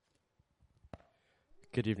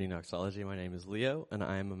Good evening, Doxology. My name is Leo, and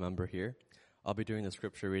I am a member here. I'll be doing the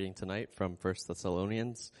scripture reading tonight from 1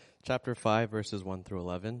 Thessalonians chapter 5, verses 1 through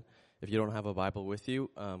 11. If you don't have a Bible with you,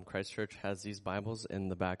 Christ Church has these Bibles in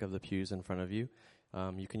the back of the pews in front of you.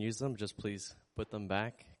 You can use them. Just please put them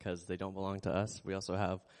back because they don't belong to us. We also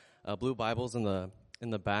have blue Bibles in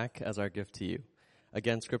the back as our gift to you.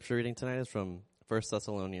 Again, scripture reading tonight is from 1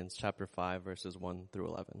 Thessalonians chapter 5, verses 1 through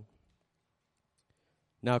 11.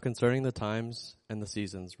 Now concerning the times and the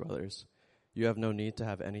seasons, brothers, you have no need to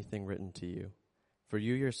have anything written to you, for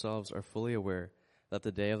you yourselves are fully aware that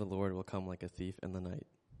the day of the Lord will come like a thief in the night.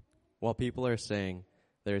 While people are saying,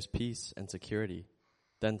 there is peace and security,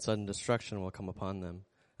 then sudden destruction will come upon them,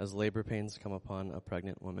 as labor pains come upon a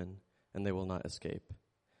pregnant woman, and they will not escape.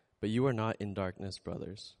 But you are not in darkness,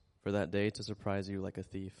 brothers, for that day to surprise you like a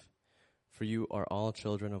thief. For you are all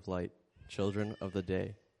children of light, children of the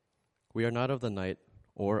day. We are not of the night,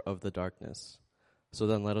 or of the darkness. So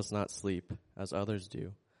then let us not sleep, as others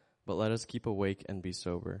do, but let us keep awake and be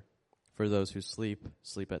sober. For those who sleep,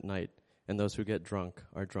 sleep at night, and those who get drunk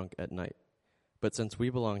are drunk at night. But since we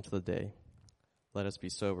belong to the day, let us be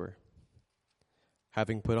sober,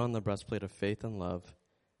 having put on the breastplate of faith and love,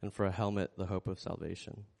 and for a helmet the hope of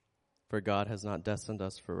salvation. For God has not destined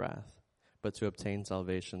us for wrath, but to obtain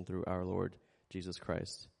salvation through our Lord Jesus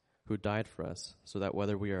Christ, who died for us, so that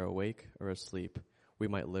whether we are awake or asleep, we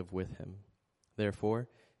might live with him. Therefore,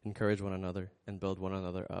 encourage one another and build one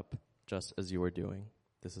another up, just as you are doing.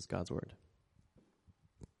 This is God's word.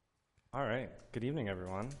 All right. Good evening,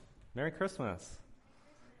 everyone. Merry Christmas.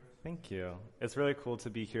 Thank you. It's really cool to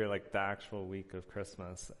be here like the actual week of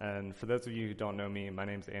Christmas. And for those of you who don't know me, my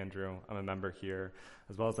name's Andrew. I'm a member here,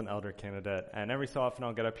 as well as an elder candidate. And every so often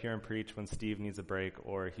I'll get up here and preach when Steve needs a break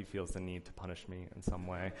or he feels the need to punish me in some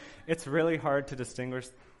way. It's really hard to distinguish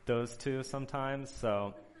those two sometimes,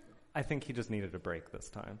 so I think he just needed a break this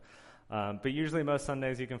time. But usually most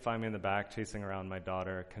Sundays you can find me in the back chasing around my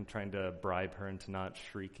daughter, trying to bribe her into not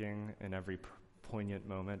shrieking in every poignant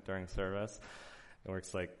moment during service. It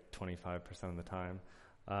works like 25% of the time.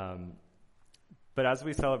 But as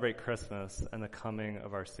we celebrate Christmas and the coming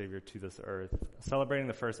of our Savior to this earth, celebrating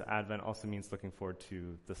the first Advent also means looking forward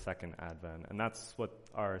to the second Advent. And that's what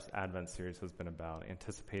our Advent series has been about,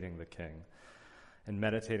 anticipating the King and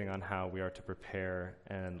meditating on how we are to prepare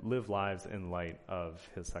and live lives in light of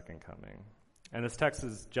his second coming. And this text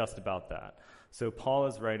is just about that. So Paul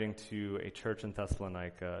is writing to a church in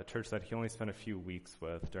Thessalonica, a church that he only spent a few weeks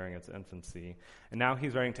with during its infancy. And now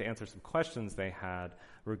he's writing to answer some questions they had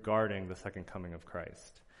regarding the second coming of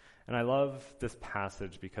Christ. And I love this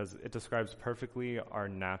passage because it describes perfectly our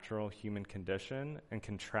natural human condition and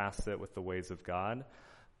contrasts it with the ways of God,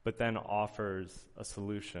 but then offers a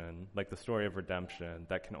solution, like the story of redemption,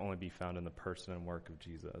 that can only be found in the person and work of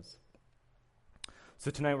Jesus. So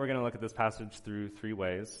tonight we're going to look at this passage through three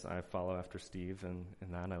ways. I follow after Steve in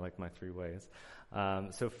that. I like my three ways.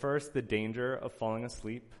 So first, the danger of falling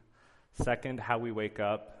asleep. Second, how we wake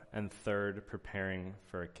up. And third, preparing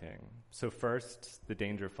for a king. So first, the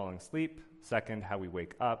danger of falling asleep. Second, how we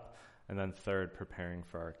wake up. And then third, preparing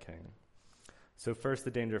for our king. So first, the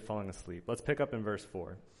danger of falling asleep. Let's pick up in verse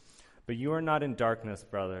 4. But you are not in darkness,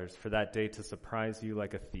 brothers, for that day to surprise you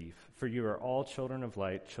like a thief. For you are all children of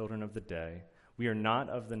light, children of the day. We are not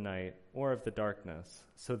of the night or of the darkness.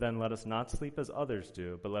 So then let us not sleep as others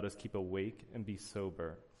do, but let us keep awake and be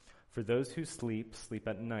sober. For those who sleep, sleep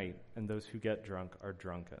at night, and those who get drunk are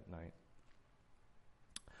drunk at night.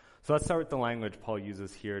 So let's start with the language Paul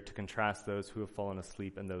uses here to contrast those who have fallen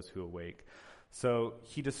asleep and those who awake. So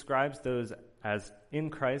he describes those as in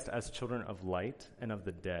Christ as children of light and of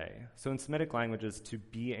the day. So in Semitic languages, to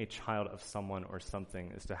be a child of someone or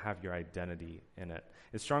something is to have your identity in it.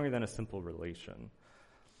 It's stronger than a simple relation.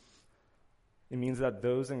 It means that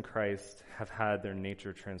those in Christ have had their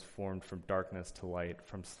nature transformed from darkness to light,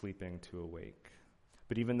 from sleeping to awake.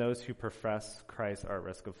 But even those who profess Christ are at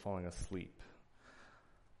risk of falling asleep.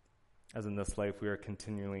 As in this life, we are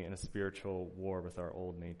continually in a spiritual war with our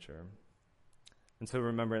old nature. And so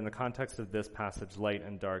remember, in the context of this passage, light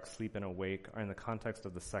and dark, sleep and awake are in the context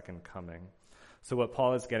of the second coming. So what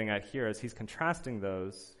Paul is getting at here is he's contrasting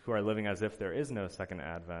those who are living as if there is no second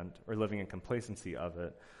advent or living in complacency of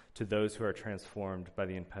it to those who are transformed by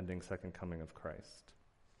the impending second coming of Christ.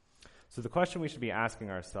 So the question we should be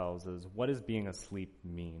asking ourselves is, what does being asleep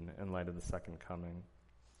mean in light of the second coming?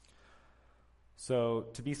 So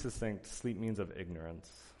to be succinct, sleep means of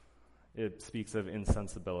ignorance. It speaks of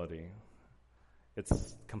insensibility.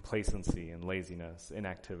 It's complacency and laziness,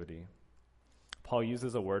 inactivity. Paul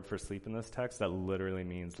uses a word for sleep in this text that literally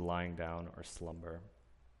means lying down or slumber.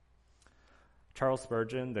 Charles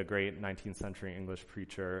Spurgeon, the great 19th century English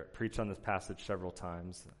preacher, preached on this passage several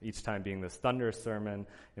times, each time being this thunderous sermon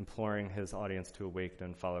imploring his audience to awaken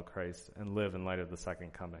and follow Christ and live in light of the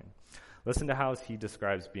second coming. Listen to how he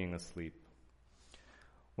describes being asleep.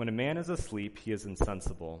 When a man is asleep, he is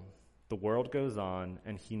insensible. The world goes on,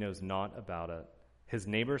 and he knows naught about it. His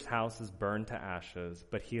neighbor's house is burned to ashes,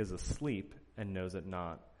 but he is asleep and knows it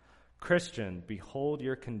not. Christian, behold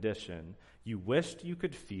your condition. You wished you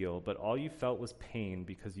could feel, but all you felt was pain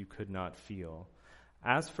because you could not feel.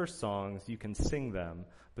 As for songs, you can sing them,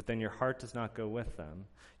 but then your heart does not go with them.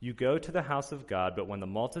 You go to the house of God, but when the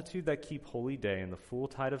multitude that keep holy day and the full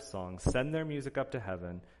tide of songs send their music up to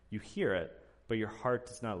heaven, you hear it, but your heart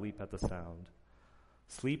does not leap at the sound.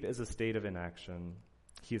 Sleep is a state of inaction.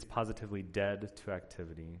 He is positively dead to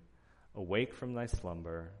activity. Awake from thy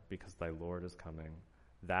slumber, because thy Lord is coming.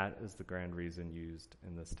 That is the grand reason used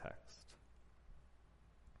in this text.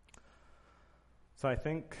 So I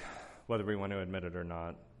think, whether we want to admit it or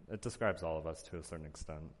not, it describes all of us to a certain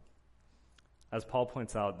extent. As Paul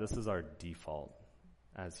points out, this is our default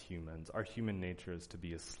as humans. Our human nature is to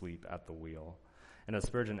be asleep at the wheel. And as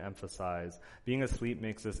Spurgeon emphasized, being asleep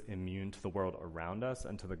makes us immune to the world around us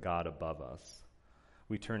and to the God above us.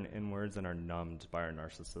 We turn inwards and are numbed by our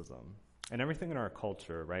narcissism. And everything in our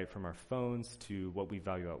culture, right, from our phones to what we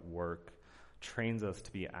value at work, trains us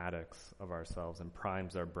to be addicts of ourselves and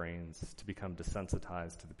primes our brains to become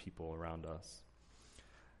desensitized to the people around us.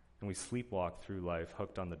 And we sleepwalk through life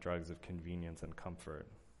hooked on the drugs of convenience and comfort.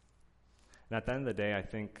 And at the end of the day, I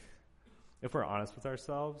think if we're honest with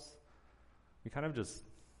ourselves, we kind of just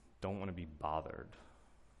don't want to be bothered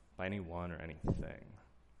by anyone or anything.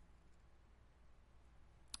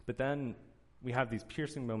 But then we have these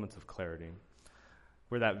piercing moments of clarity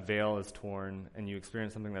where that veil is torn and you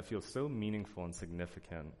experience something that feels so meaningful and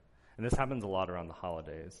significant. And this happens a lot around the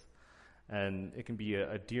holidays. And it can be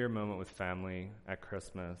a dear moment with family at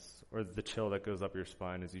Christmas, or the chill that goes up your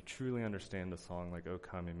spine as you truly understand a song like O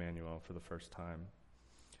Come Emmanuel for the first time.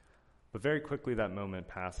 But very quickly that moment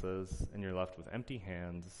passes and you're left with empty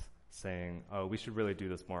hands saying, oh, we should really do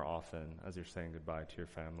this more often as you're saying goodbye to your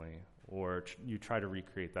family. Or you try to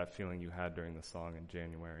recreate that feeling you had during the song in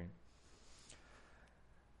January.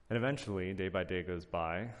 And eventually, day by day goes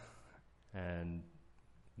by, and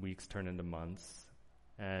weeks turn into months,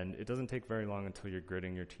 and it doesn't take very long until you're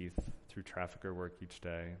gritting your teeth through traffic or work each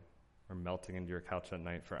day, or melting into your couch at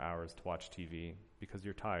night for hours to watch TV because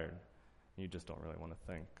you're tired, and you just don't really want to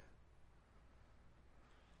think.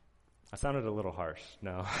 I sounded a little harsh,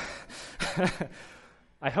 no.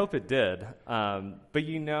 I hope it did, but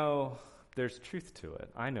you know there's truth to it.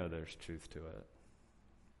 I know there's truth to it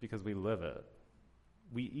because we live it.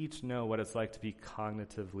 We each know what it's like to be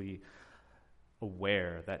cognitively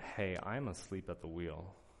aware that, hey, I'm asleep at the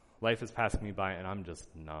wheel. Life is passing me by and I'm just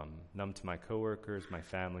numb to my coworkers, my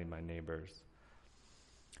family, my neighbors.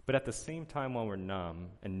 But at the same time, while we're numb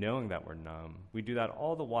and knowing that we're numb, we do that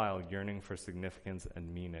all the while yearning for significance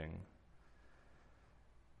and meaning.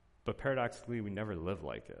 But paradoxically, we never live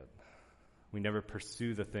like it. We never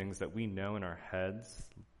pursue the things that we know in our heads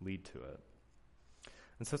lead to it.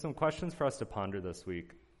 And so some questions for us to ponder this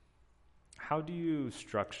week. How do you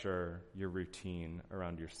structure your routine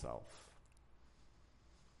around yourself?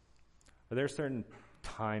 Are there certain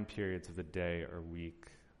time periods of the day or week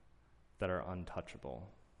that are untouchable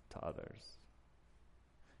to others?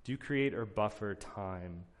 Do you create or buffer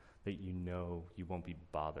time that you know you won't be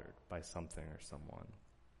bothered by something or someone?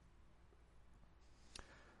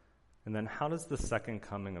 And then how does the second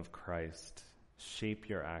coming of Christ shape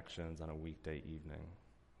your actions on a weekday evening?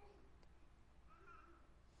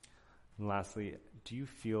 And lastly, do you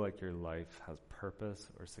feel like your life has purpose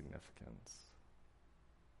or significance?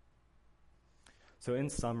 So in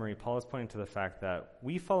summary, Paul is pointing to the fact that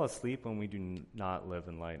we fall asleep when we do not live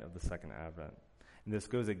in light of the second advent. And this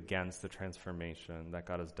goes against the transformation that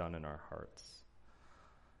God has done in our hearts.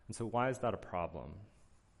 And so why is that a problem?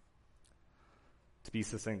 To be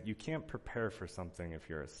succinct, you can't prepare for something if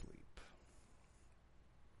you're asleep.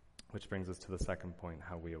 Which brings us to the second point,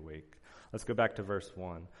 how we awake. Let's go back to verse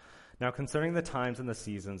 1. Now concerning the times and the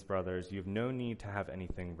seasons, brothers, you have no need to have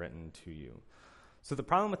anything written to you. So the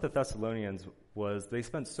problem with the Thessalonians was they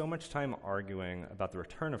spent so much time arguing about the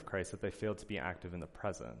return of Christ that they failed to be active in the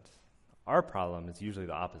present. Our problem is usually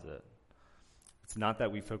the opposite. It's not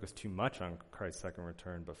that we focus too much on Christ's second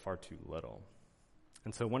return, but far too little.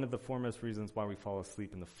 And so one of the foremost reasons why we fall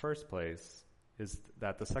asleep in the first place is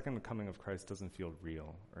that the second coming of Christ doesn't feel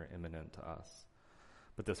real or imminent to us.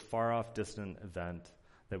 But this far-off, distant event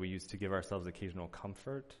that we use to give ourselves occasional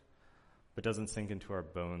comfort, but doesn't sink into our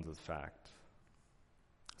bones as fact.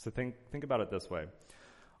 So think about it this way.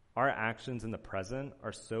 Our actions in the present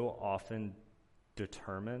are so often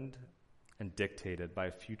determined and dictated by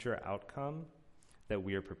a future outcome that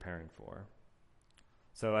we are preparing for.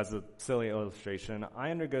 So as a silly illustration, I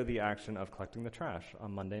undergo the action of collecting the trash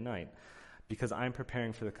on Monday night because I'm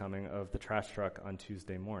preparing for the coming of the trash truck on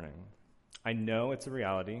Tuesday morning. I know it's a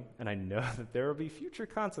reality, and I know that there will be future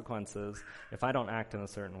consequences if I don't act in a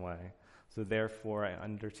certain way. So therefore, I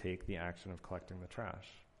undertake the action of collecting the trash.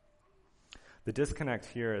 The disconnect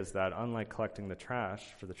here is that unlike collecting the trash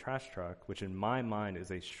for the trash truck, which in my mind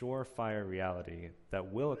is a surefire reality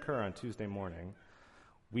that will occur on Tuesday morning,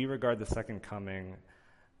 we regard the second coming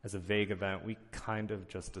as a vague event we kind of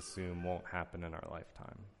just assume won't happen in our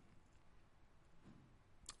lifetime.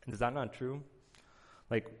 And is that not true?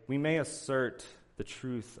 Like, we may assert the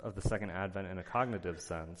truth of the second advent in a cognitive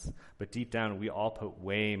sense, but deep down we all put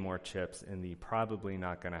way more chips in the probably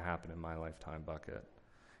not going to happen in my lifetime bucket.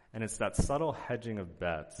 And it's that subtle hedging of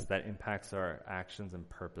bets that impacts our actions and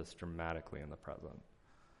purpose dramatically in the present.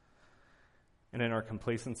 And in our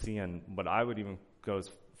complacency and what I would even go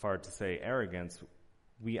as far to say arrogance,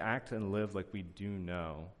 we act and live like we do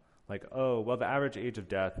know. Like, oh, well, the average age of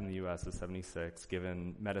death in the U.S. is 76.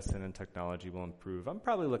 Given medicine and technology will improve, I'm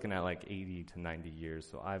probably looking at like 80 to 90 years,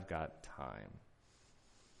 so I've got time.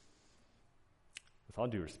 With all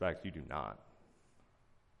due respect, you do not.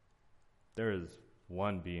 There is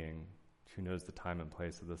one being who knows the time and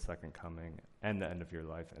place of the second coming and the end of your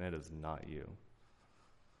life, and it is not you.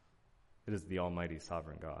 It is the Almighty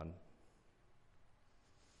Sovereign God.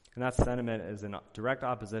 And that sentiment is in direct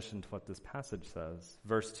opposition to what this passage says.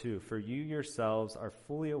 Verse 2, "For you yourselves are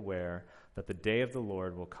fully aware that the day of the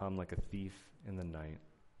Lord will come like a thief in the night."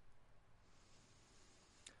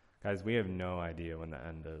 Guys, we have no idea when the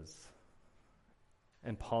end is.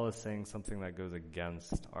 And Paul is saying something that goes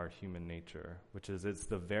against our human nature, which is it's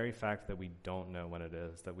the very fact that we don't know when it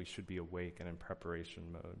is, that we should be awake and in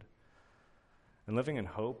preparation mode. And living in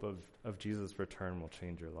hope of Jesus' return will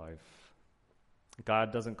change your life.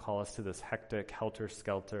 God doesn't call us to this hectic,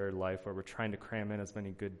 helter-skelter life where we're trying to cram in as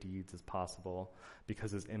many good deeds as possible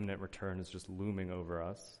because his imminent return is just looming over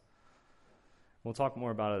us. We'll talk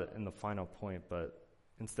more about it in the final point, but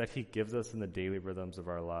instead, he gives us in the daily rhythms of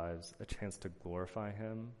our lives a chance to glorify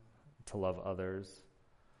him, to love others,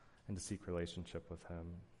 and to seek relationship with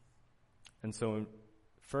him. And so,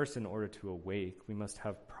 first, in order to awake, we must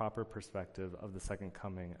have proper perspective of the second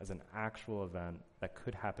coming as an actual event that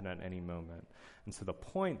could happen at any moment. And so the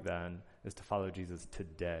point, then, is to follow Jesus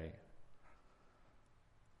today.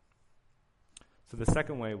 So the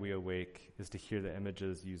second way we awake is to hear the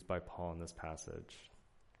images used by Paul in this passage.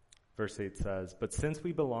 Verse 8 says, "But since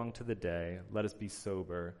we belong to the day, let us be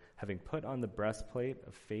sober, having put on the breastplate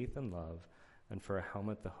of faith and love, and for a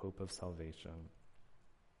helmet the hope of salvation."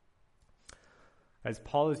 As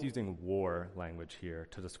Paul is using war language here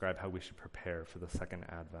to describe how we should prepare for the second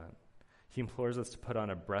advent. He implores us to put on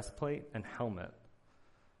a breastplate and helmet.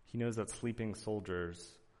 He knows that sleeping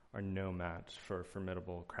soldiers are no match for a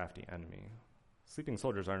formidable, crafty enemy. Sleeping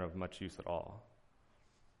soldiers aren't of much use at all.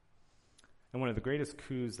 And one of the greatest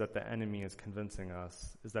coups that the enemy is convincing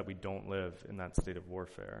us is that we don't live in that state of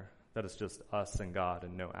warfare, that it's just us and God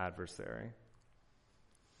and no adversary.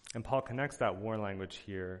 And Paul connects that war language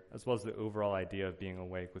here, as well as the overall idea of being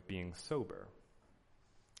awake, with being sober.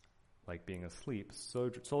 Like being asleep,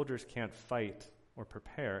 soldiers can't fight or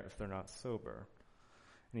prepare if they're not sober.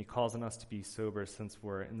 And he calls on us to be sober since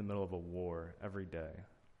we're in the middle of a war every day.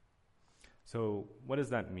 So what does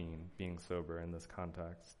that mean, being sober in this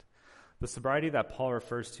context? The sobriety that Paul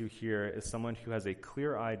refers to here is someone who has a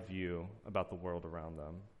clear-eyed view about the world around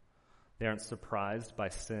them. They aren't surprised by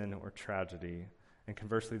sin or tragedy, and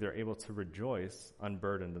conversely, they're able to rejoice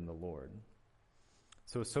unburdened in the Lord.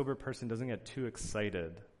 So a sober person doesn't get too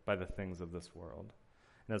excited by the things of this world.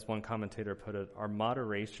 And as one commentator put it, our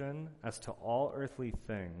moderation as to all earthly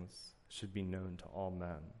things should be known to all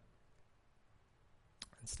men.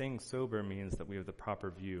 And staying sober means that we have the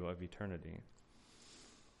proper view of eternity.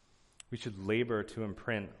 We should labor to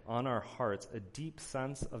imprint on our hearts a deep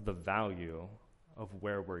sense of the value of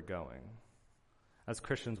where we're going. As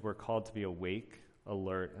Christians, we're called to be awake,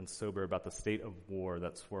 alert, and sober about the state of war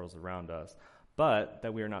that swirls around us, but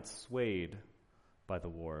that we are not swayed by the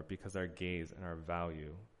war because our gaze and our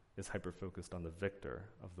value is hyper-focused on the victor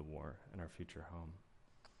of the war and our future home.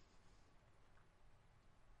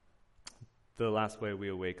 The last way we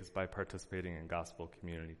awake is by participating in gospel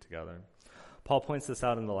community together. Paul points this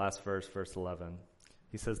out in the last verse, verse 11.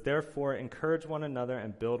 He says, "Therefore, encourage one another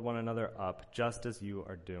and build one another up, just as you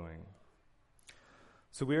are doing."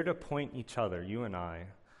 So we are to point each other, you and I,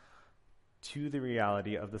 to the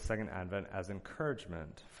reality of the second advent as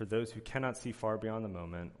encouragement for those who cannot see far beyond the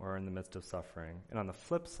moment or are in the midst of suffering. And on the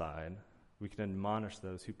flip side, we can admonish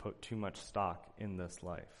those who put too much stock in this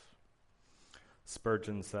life.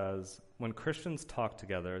 Spurgeon says, "When Christians talk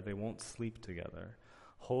together, they won't sleep together.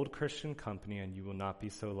 Hold Christian company and you will not be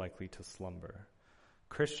so likely to slumber.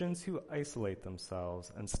 Christians who isolate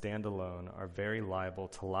themselves and stand alone are very liable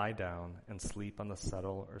to lie down and sleep on the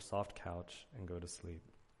settle or soft couch and go to sleep."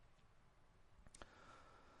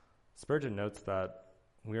 Spurgeon notes that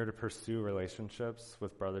we are to pursue relationships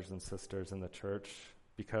with brothers and sisters in the church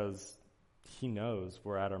because he knows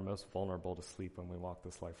we're at our most vulnerable to sleep when we walk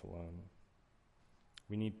this life alone.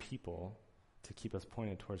 We need people to keep us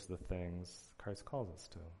pointed towards the things Christ calls us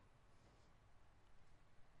to.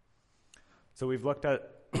 So we've looked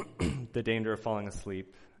at the danger of falling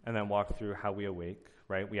asleep and then walked through how we awake,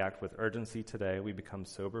 right? We act with urgency today, we become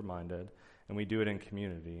sober-minded, and we do it in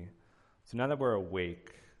community. So now that we're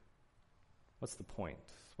awake, what's the point?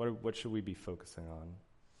 What should we be focusing on?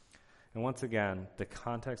 And once again, the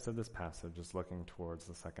context of this passage is looking towards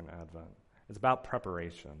the second advent. It's about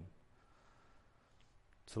preparation.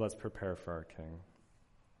 So let's prepare for our King.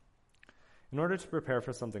 In order to prepare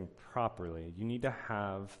for something properly, you need to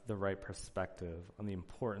have the right perspective on the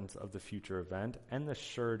importance of the future event and the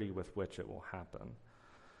surety with which it will happen.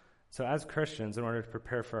 So as Christians, in order to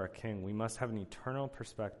prepare for our King, we must have an eternal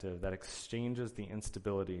perspective that exchanges the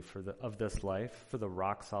instability of this life for the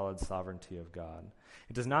rock-solid sovereignty of God.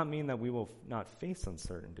 It does not mean that we will not face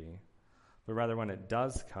uncertainty, but rather when it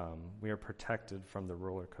does come, we are protected from the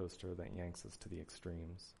roller coaster that yanks us to the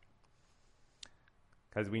extremes.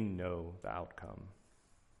 Guys, we know the outcome.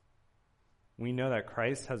 We know that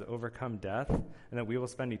Christ has overcome death and that we will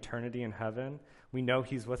spend eternity in heaven. We know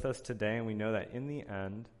he's with us today, and we know that in the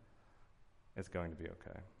end, it's going to be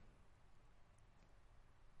okay.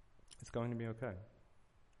 It's going to be okay.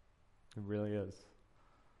 It really is.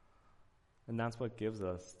 And that's what gives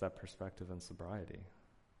us that perspective and sobriety.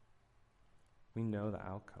 We know the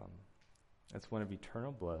outcome. It's one of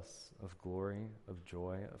eternal bliss, of glory, of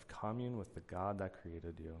joy, of commune with the God that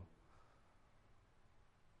created you.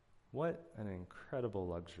 What an incredible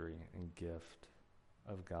luxury and gift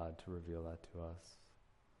of God to reveal that to us.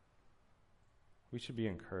 We should be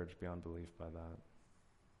encouraged beyond belief by that.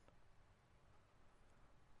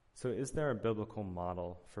 So is there a biblical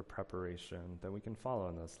model for preparation that we can follow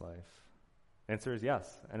in this life? The answer is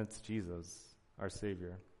yes, and it's Jesus, our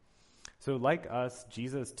Savior. So like us,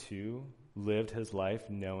 Jesus too lived his life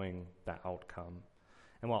knowing the outcome.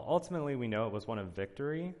 And while ultimately we know it was one of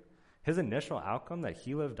victory, his initial outcome that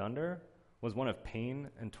he lived under was one of pain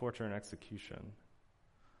and torture and execution.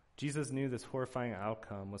 Jesus knew this horrifying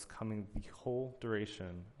outcome was coming the whole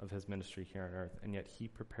duration of his ministry here on earth, and yet he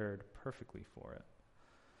prepared perfectly for it.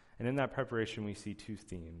 And in that preparation, we see two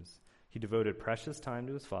themes. He devoted precious time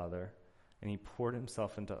to his Father, and he poured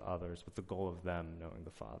himself into others with the goal of them knowing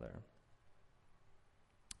the Father.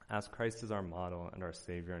 As Christ is our model and our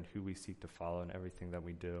Savior and who we seek to follow in everything that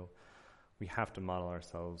we do, we have to model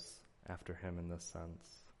ourselves after him in this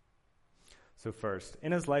sense. So first,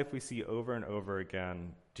 in his life we see over and over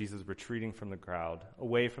again Jesus retreating from the crowd,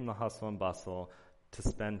 away from the hustle and bustle, to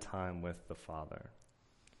spend time with the Father.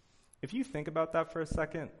 If you think about that for a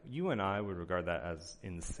second, you and I would regard that as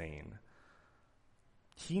insane.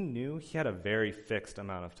 He knew he had a very fixed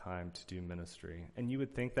amount of time to do ministry, and you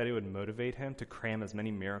would think that it would motivate him to cram as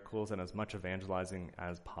many miracles and as much evangelizing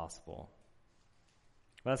as possible.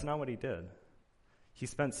 But that's not what he did. He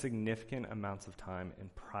spent significant amounts of time in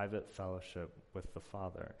private fellowship with the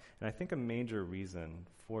Father. And I think a major reason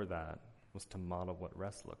for that was to model what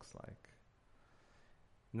rest looks like.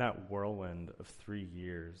 In that whirlwind of 3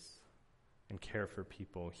 years and care for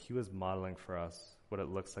people, he was modeling for us what it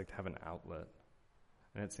looks like to have an outlet,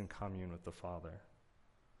 and it's in commune with the Father.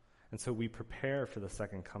 And so we prepare for the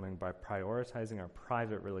second coming by prioritizing our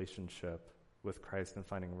private relationship with Christ and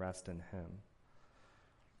finding rest in him.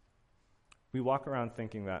 We walk around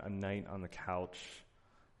thinking that a night on the couch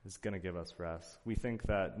is going to give us rest. We think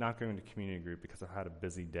that not going to community group because I've had a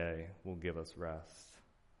busy day will give us rest.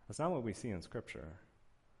 That's not what we see in Scripture,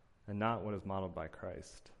 and not what is modeled by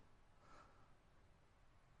Christ.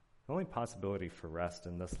 The only possibility for rest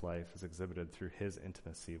in this life is exhibited through his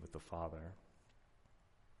intimacy with the Father,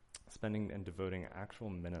 spending and devoting actual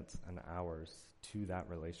minutes and hours to that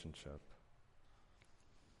relationship.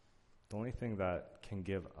 The only thing that can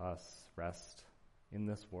give us rest in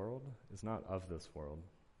this world is not of this world.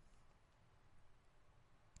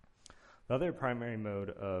 The other primary mode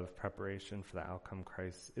of preparation for the outcome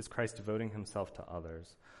is Christ devoting himself to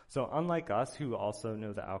others. So unlike us, who also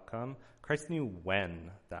know the outcome, Christ knew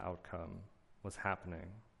when the outcome was happening.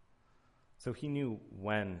 So he knew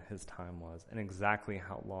when his time was and exactly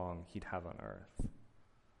how long he'd have on earth.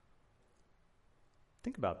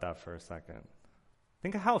 Think about that for a second.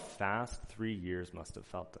 Think of how fast 3 years must have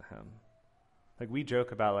felt to him. Like we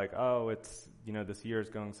joke about like, oh, it's, this year is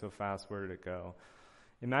going so fast, where did it go?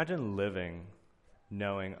 Imagine living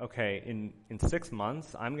knowing, okay, in 6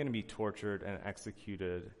 months, I'm going to be tortured and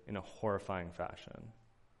executed in a horrifying fashion.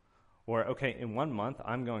 Or, okay, in 1 month,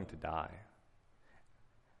 I'm going to die.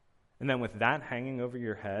 And then with that hanging over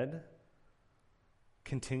your head,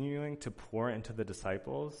 continuing to pour into the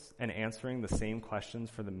disciples and answering the same questions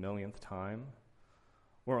for the millionth time,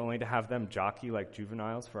 or only to have them jockey like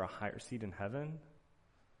juveniles for a higher seat in heaven,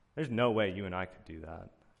 there's no way you and I could do that.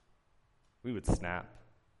 We would snap.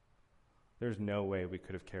 There's no way we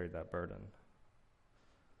could have carried that burden.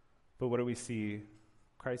 But what do we see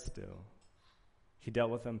Christ do? He dealt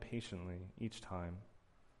with them patiently each time,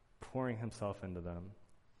 pouring himself into them.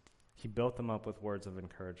 He built them up with words of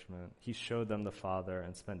encouragement. He showed them the Father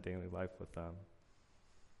and spent daily life with them.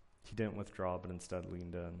 He didn't withdraw, but instead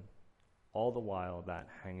leaned in, all the while that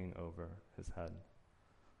hanging over his head.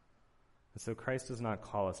 And so Christ does not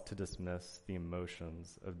call us to dismiss the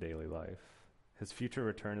emotions of daily life. His future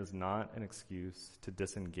return is not an excuse to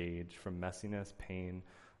disengage from messiness, pain,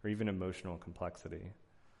 or even emotional complexity.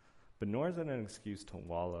 But nor is it an excuse to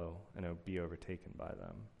wallow and be overtaken by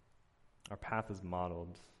them. Our path is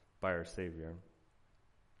modeled by our Savior.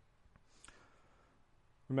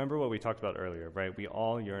 Remember what we talked about earlier, right? We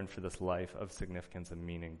all yearn for this life of significance and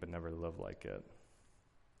meaning, but never live like it.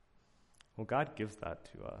 Well, God gives that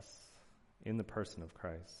to us in the person of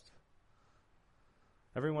Christ.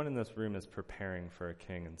 Everyone in this room is preparing for a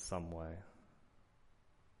king in some way.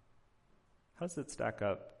 How does it stack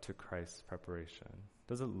up to Christ's preparation?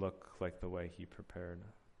 Does it look like the way he prepared?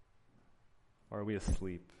 Or are we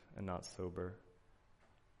asleep and not sober?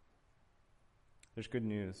 There's good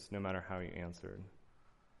news no matter how you answered.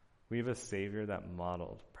 We have a Savior that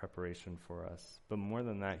modeled preparation for us. But more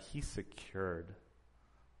than that, he secured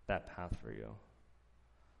that path for you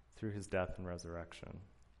through his death and resurrection.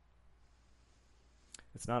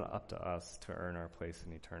 It's not up to us to earn our place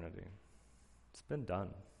in eternity. It's been done.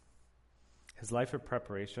 His life of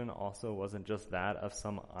preparation also wasn't just that of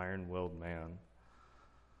some iron-willed man.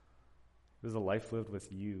 It was a life lived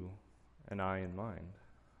with you and I in mind.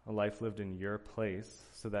 A life lived in your place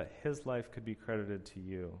so that his life could be credited to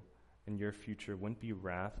you and your future wouldn't be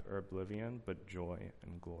wrath or oblivion, but joy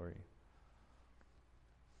and glory.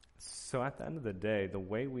 So at the end of the day, the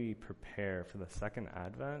way we prepare for the second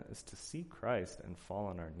advent is to see Christ and fall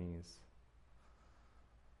on our knees.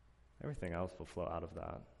 Everything else will flow out of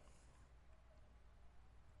that.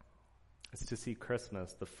 It's to see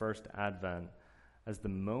Christmas, the first advent, as the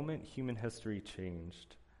moment human history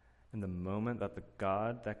changed, and the moment that the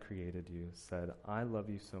God that created you said, I love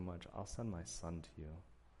you so much, I'll send my son to you.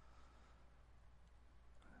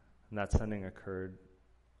 And that sending occurred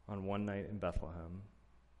on one night in Bethlehem,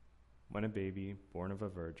 when a baby, born of a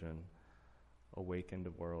virgin, awakened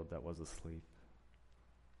a world that was asleep.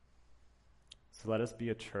 So let us be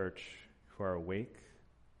a church who are awake,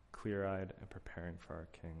 clear-eyed, and preparing for our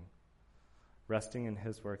King, resting in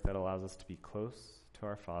his work that allows us to be close to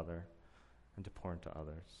our Father and to pour into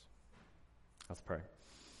others. Let's pray.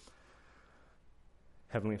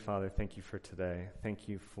 Heavenly Father, thank you for today. Thank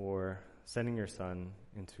you for sending your Son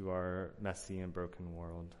into our messy and broken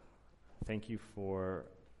world. Thank you for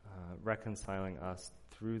reconciling us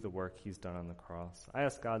through the work he's done on the cross. I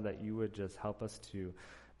ask, God, that you would just help us to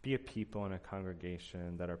be a people in a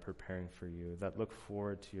congregation that are preparing for you, that look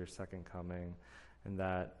forward to your second coming, and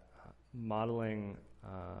that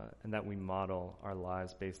we model our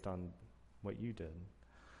lives based on what you did.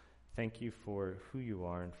 Thank you for who you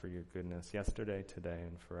are and for your goodness yesterday, today, and forever.